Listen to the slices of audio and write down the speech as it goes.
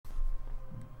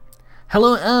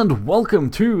Hello and welcome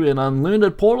to an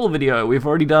unlimited Portal video. We've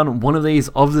already done one of these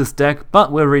of this deck,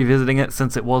 but we're revisiting it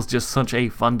since it was just such a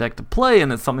fun deck to play,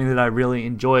 and it's something that I really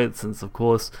enjoyed since, of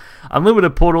course,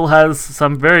 Unlimited Portal has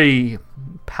some very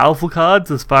powerful cards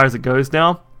as far as it goes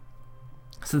now.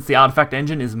 Since the artifact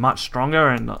engine is much stronger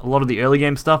and a lot of the early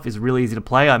game stuff is really easy to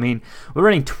play. I mean, we're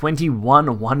running 21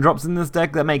 1-drops in this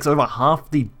deck. That makes over half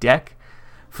the deck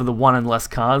for the 1 and less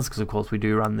cards, because of course we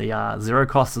do run the 0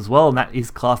 cost as well, and that is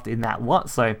classed in that lot.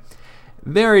 So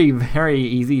very, very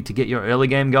easy to get your early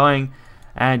game going.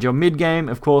 And your mid game,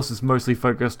 of course, is mostly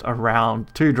focused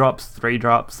around 2-drops,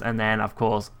 3-drops, and then of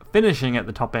course finishing at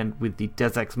the top end with the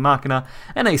Deus Ex Machina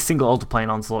and a single Altar Plane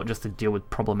Onslaught just to deal with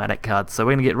problematic cards. So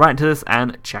we're going to get right into this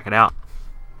and check it out.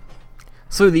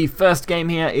 So the first game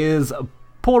here is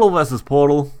Portal versus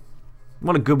Portal.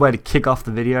 What a good way to kick off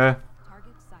the video.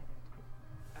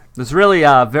 There's really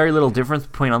very little difference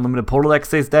between Unlimited Portal decks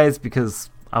these days, because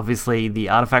obviously the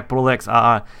Artifact Portal decks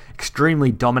are extremely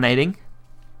dominating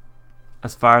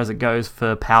as far as it goes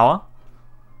for power.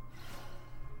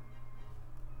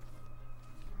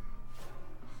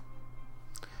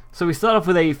 So we start off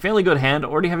with a fairly good hand.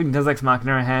 Already having Deus Ex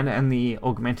Machina in hand and the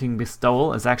Augmenting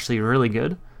Bestowal is actually really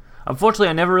good. Unfortunately,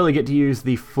 I never really get to use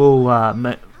the full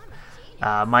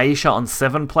Machina on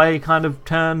 7 play kind of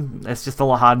turn. It's just a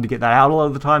lot harder to get that out a lot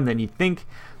of the time than you'd think.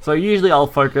 So usually I'll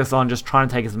focus on just trying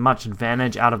to take as much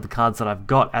advantage out of the cards that I've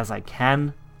got as I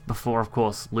can before, of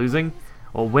course, losing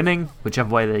or winning,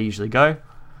 whichever way they usually go.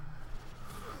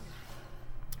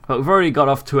 But we've already got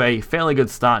off to a fairly good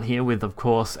start here with, of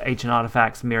course, Ancient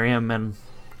Artifacts, Miriam, and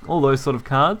all those sort of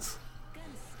cards.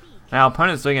 Now, our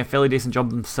opponent's doing a fairly decent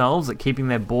job themselves at keeping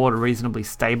their board reasonably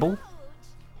stable.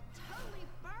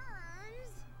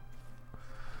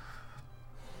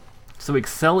 So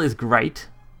Excel is great.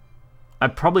 I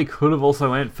probably could have also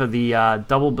went for the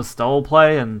double bestowal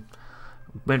play and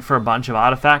went for a bunch of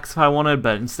artifacts if I wanted,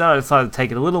 but instead I decided to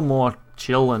take it a little more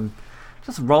chill and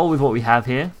just roll with what we have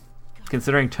here.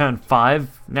 Considering turn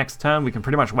 5, next turn, we can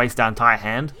pretty much waste our entire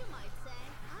hand.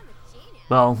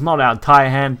 Well, not our entire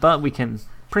hand, but we can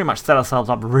pretty much set ourselves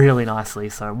up really nicely,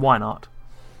 so why not?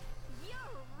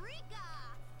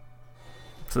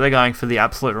 So they're going for the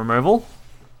absolute removal.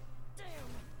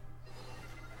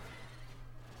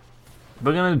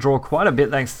 We're going to draw quite a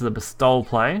bit thanks to the bestowal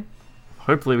play.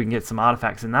 Hopefully we can get some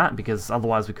artifacts in that, because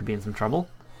otherwise we could be in some trouble.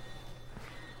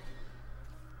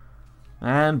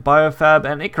 And Biofab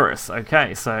and Icarus.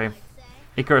 Okay, so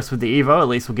Icarus with the Evo at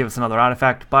least will give us another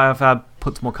artifact. Biofab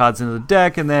puts more cards into the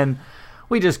deck, and then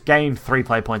we just gain 3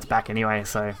 play points back anyway,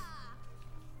 so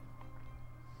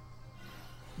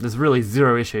there's really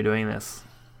zero issue doing this.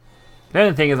 The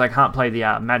only thing is I can't play the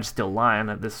Magisteel Lion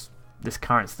at this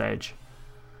current stage.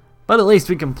 But at least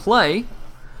we can play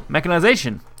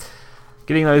Mechanization,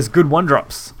 getting those good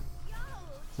 1-drops.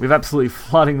 We're absolutely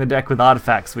flooding the deck with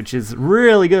artifacts, which is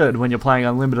really good when you're playing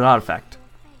Unlimited Artifact.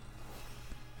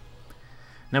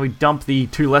 Now we dump the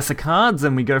 2 lesser cards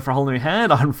and we go for a whole new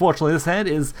hand. Unfortunately, this hand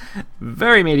is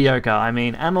very mediocre. I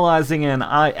mean, Analyzing and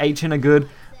Ancient are good,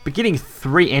 but getting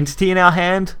 3 Entity in our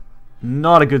hand,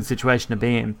 not a good situation to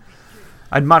be in.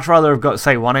 I'd much rather have got,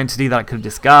 say, 1 entity that I could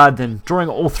discard than drawing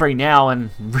all 3 now and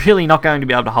really not going to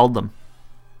be able to hold them.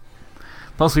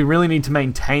 Plus, we really need to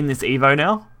maintain this Evo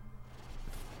now.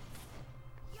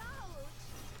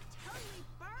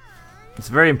 It's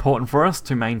very important for us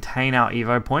to maintain our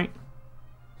Evo point.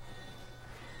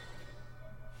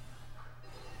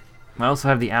 I also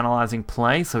have the Analyzing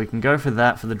play, so we can go for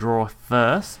that for the draw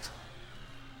first.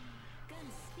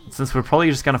 Since we're probably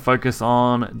just going to focus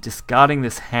on discarding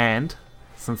this hand,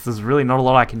 since there's really not a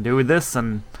lot I can do with this,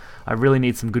 and I really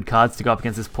need some good cards to go up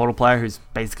against this Portal player who's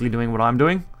basically doing what I'm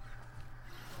doing.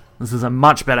 This is a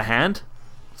much better hand,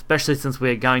 especially since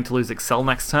we're going to lose Excel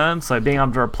next turn, so being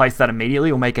able to replace that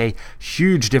immediately will make a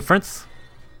huge difference.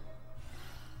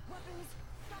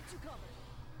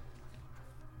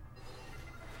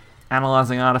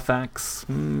 Analyzing artifacts,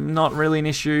 not really an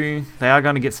issue. They are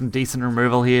going to get some decent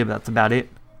removal here, but that's about it.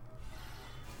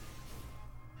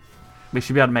 We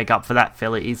should be able to make up for that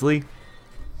fairly easily.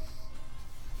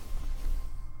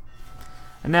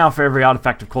 And now for every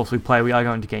artifact, of course, we play, we are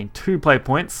going to gain 2 play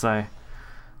points, so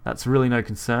that's really no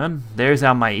concern. There's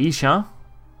our Machina.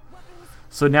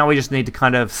 So now we just need to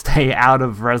kind of stay out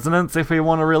of resonance if we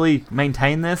want to really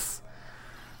maintain this.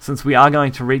 Since we are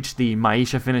going to reach the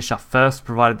Machina finisher first,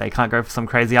 provided they can't go for some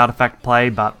crazy artifact play,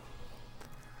 but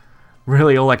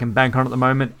really all I can bank on at the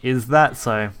moment is that,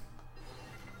 so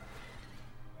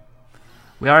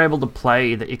we are able to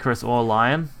play the Icarus or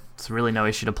Lion. It's really no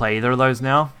issue to play either of those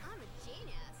now.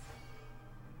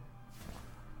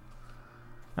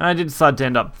 And I did decide to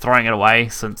end up throwing it away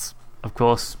since, of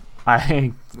course,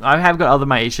 I have got other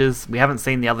Maishas. We haven't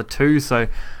seen the other two, so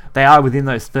they are within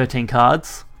those 13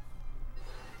 cards.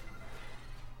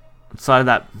 So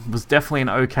that was definitely an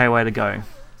okay way to go.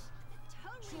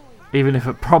 Even if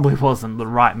it probably wasn't the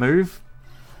right move,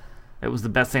 it was the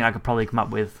best thing I could probably come up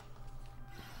with.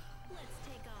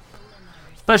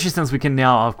 Especially since we can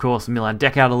now, of course, mill our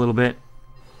deck out a little bit,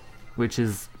 which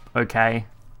is okay.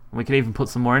 We can even put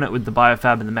some more in it with the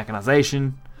biofab and the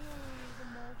mechanization.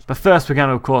 But first we're going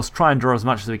to, of course, try and draw as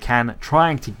much as we can,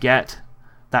 trying to get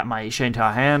that Maisha into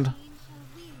our hand.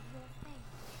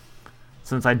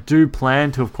 Since I do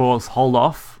plan to, of course, hold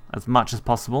off as much as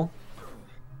possible.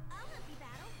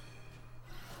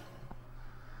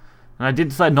 And I did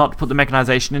decide not to put the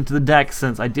mechanization into the deck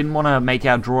since I didn't want to make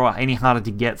our draw any harder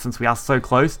to get since we are so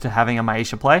close to having a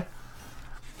Maisha play.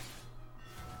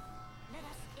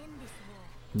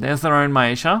 There's their own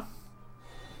Maisha.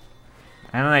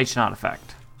 And an ancient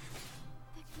artifact.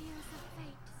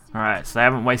 Alright, so they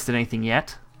haven't wasted anything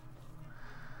yet.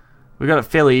 We got it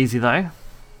fairly easy though,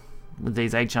 with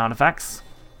these ancient artifacts.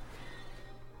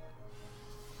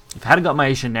 If I hadn't got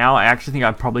Maisha now, I actually think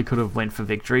I probably could have went for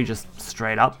victory just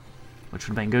straight up, which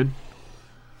would have been good.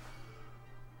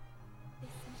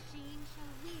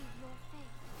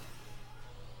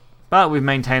 But we've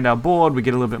maintained our board, we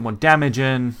get a little bit more damage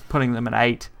in, putting them at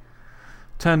 8.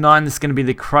 Turn 9, this is going to be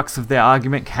the crux of their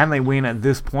argument. Can they win at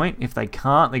this point? If they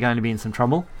can't, they're going to be in some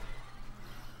trouble.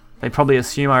 They probably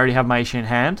assume I already have Maisha in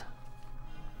hand.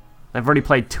 They've already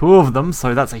played 2 of them,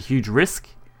 so that's a huge risk.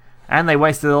 And they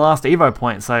wasted the last Evo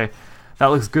point, so that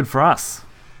looks good for us.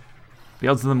 The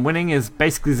odds of them winning is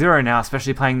basically 0 now,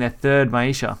 especially playing their 3rd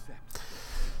Maisha.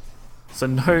 So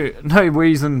no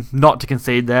reason not to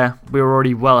concede there. We were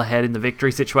already well ahead in the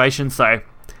victory situation, so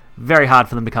very hard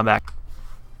for them to come back.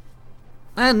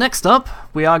 And next up,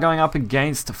 we are going up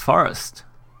against Forest.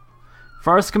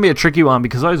 Forest can be a tricky one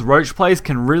because those roach plays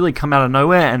can really come out of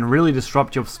nowhere and really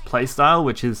disrupt your playstyle,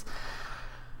 which is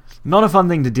not a fun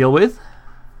thing to deal with.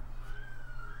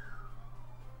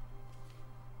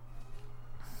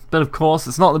 But of course,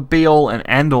 it's not the be-all and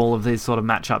end-all of these sort of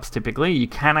matchups typically. You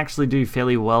can actually do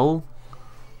fairly well.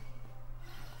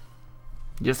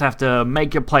 You just have to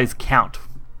make your plays count.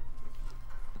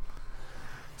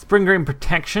 Spring Green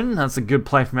Protection, that's a good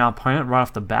play from our opponent right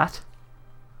off the bat.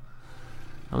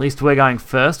 At least we're going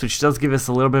first, which does give us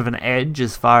a little bit of an edge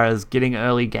as far as getting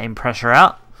early game pressure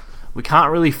out. We can't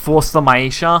really force the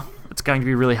Maisha. It's going to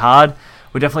be really hard.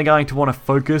 We're definitely going to want to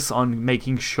focus on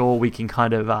making sure we can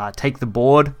kind of take the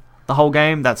board the whole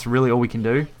game. That's really all we can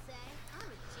do.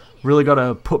 Really got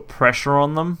to put pressure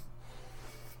on them.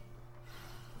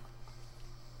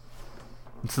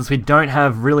 And since we don't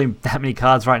have really that many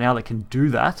cards right now that can do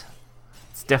that,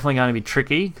 it's definitely going to be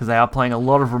tricky because they are playing a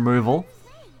lot of removal.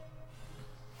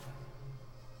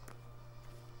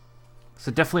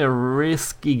 So definitely a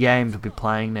risky game to be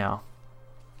playing now.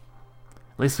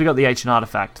 At least we got the ancient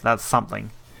artifact. That's something.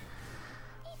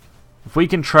 If we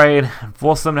can trade and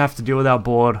force them to have to deal with our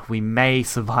board, we may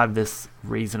survive this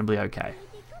reasonably okay.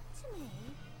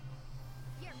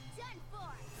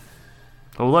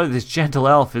 Although this gentle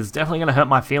elf is definitely going to hurt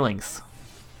my feelings.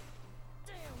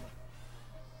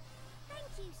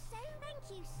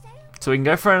 So we can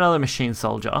go for another machine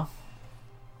soldier.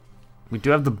 We do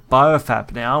have the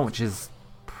biofab now, which is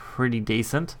pretty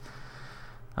decent.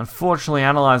 Unfortunately,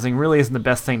 analyzing really isn't the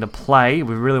best thing to play.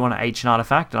 We really want an ancient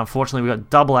artifact, and unfortunately we got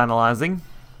double analyzing,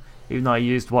 even though I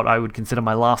used what I would consider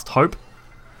my last hope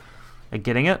at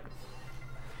getting it.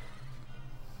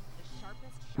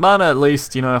 But at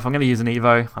least, you know, if I'm going to use an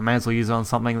Evo, I may as well use it on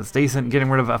something that's decent. Getting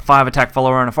rid of a 5 attack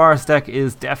follower in a forest deck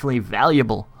is definitely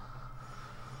valuable.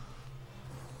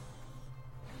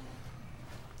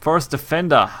 Forest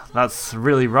Defender, that's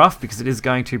really rough because it is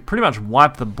going to pretty much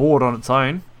wipe the board on its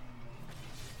own.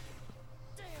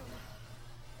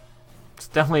 It's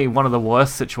definitely one of the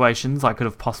worst situations I could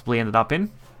have possibly ended up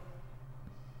in.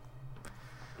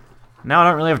 Now I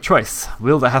don't really have a choice.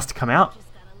 Wielder has to come out.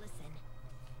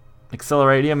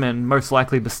 Acceleratium and most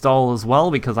likely Bestowal as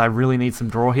well because I really need some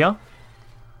draw here.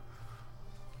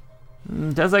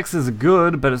 Desex is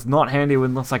good, but it's not handy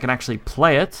unless I can actually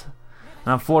play it.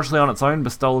 And unfortunately on its own,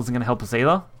 Bestowal isn't going to help us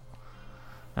either.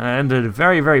 And it ended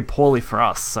very, very poorly for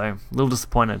us, so a little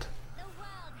disappointed.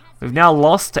 We've now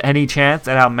lost any chance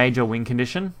at our major win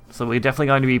condition, so we're definitely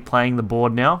going to be playing the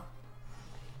board now.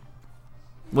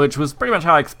 Which was pretty much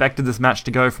how I expected this match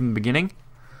to go from the beginning.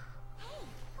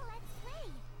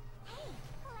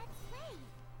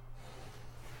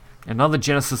 Another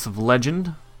Genesis of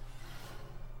Legend.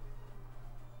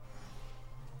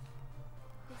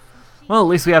 Well, at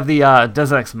least we have the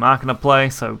Desert Ex Machina play,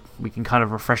 so we can kind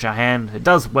of refresh our hand. It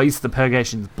does waste the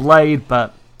Purgation's Blade,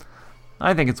 but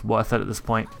I think it's worth it at this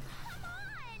point.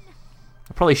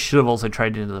 I probably should have also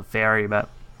traded into the Fairy, but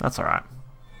that's alright.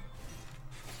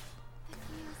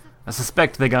 I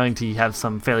suspect they're going to have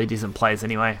some fairly decent plays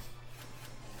anyway.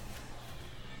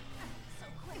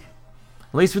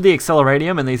 At least with the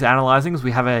Acceleratium and these Analyzings,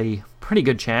 we have a pretty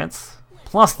good chance.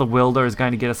 Plus the Wilder is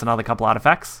going to get us another couple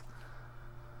artifacts.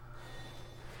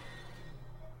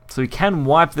 So we can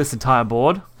wipe this entire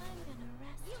board.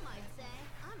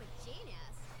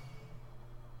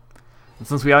 And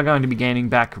since we are going to be gaining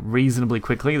back reasonably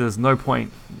quickly, there's no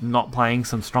point not playing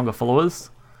some stronger followers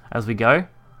as we go.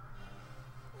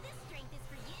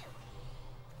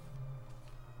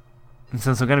 And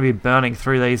since we're going to be burning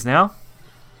through these now,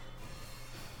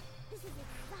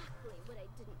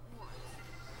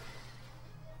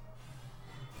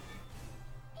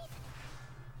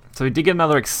 so we did get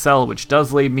another Excel, which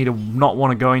does lead me to not want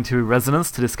to go into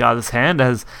Resonance to discard this hand,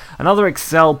 as another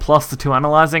Excel plus the 2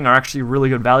 Analyzing are actually really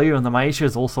good value, and the Machina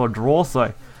is also a draw,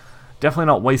 so definitely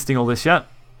not wasting all this yet.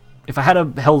 If I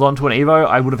had held on to an Evo,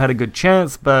 I would have had a good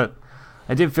chance, but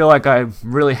I did feel like I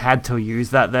really had to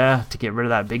use that there to get rid of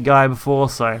that big guy before,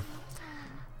 so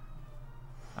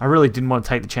I really didn't want to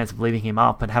take the chance of leaving him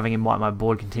up and having him wipe my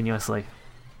board continuously.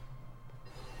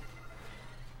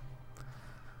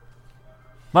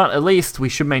 But at least we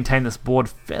should maintain this board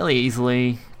fairly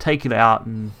easily, take it out,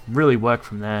 and really work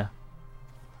from there.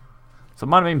 So it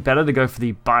might have been better to go for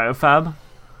the Biofab,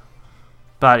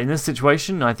 but in this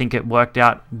situation I think it worked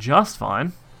out just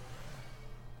fine.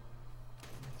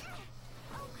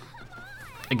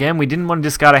 Again, we didn't want to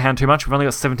discard our hand too much, we've only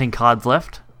got 17 cards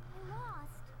left.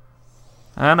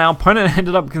 And our opponent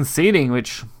ended up conceding,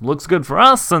 which looks good for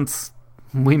us since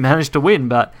we managed to win,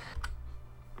 but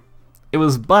it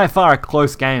was by far a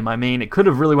close game. I mean, it could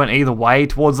have really went either way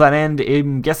towards that end.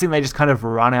 I'm guessing they just kind of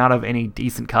run out of any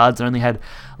decent cards and only had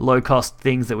low-cost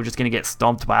things that were just going to get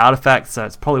stomped by artifacts, so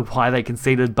it's probably why they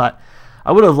conceded, but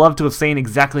I would have loved to have seen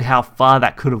exactly how far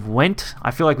that could have went.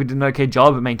 I feel like we did an okay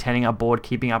job at maintaining our board,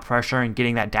 keeping our pressure, and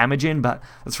getting that damage in, but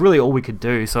that's really all we could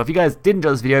do. So if you guys did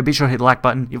enjoy this video, be sure to hit the like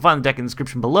button. You'll find the deck in the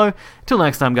description below. Until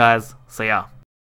next time, guys, see ya.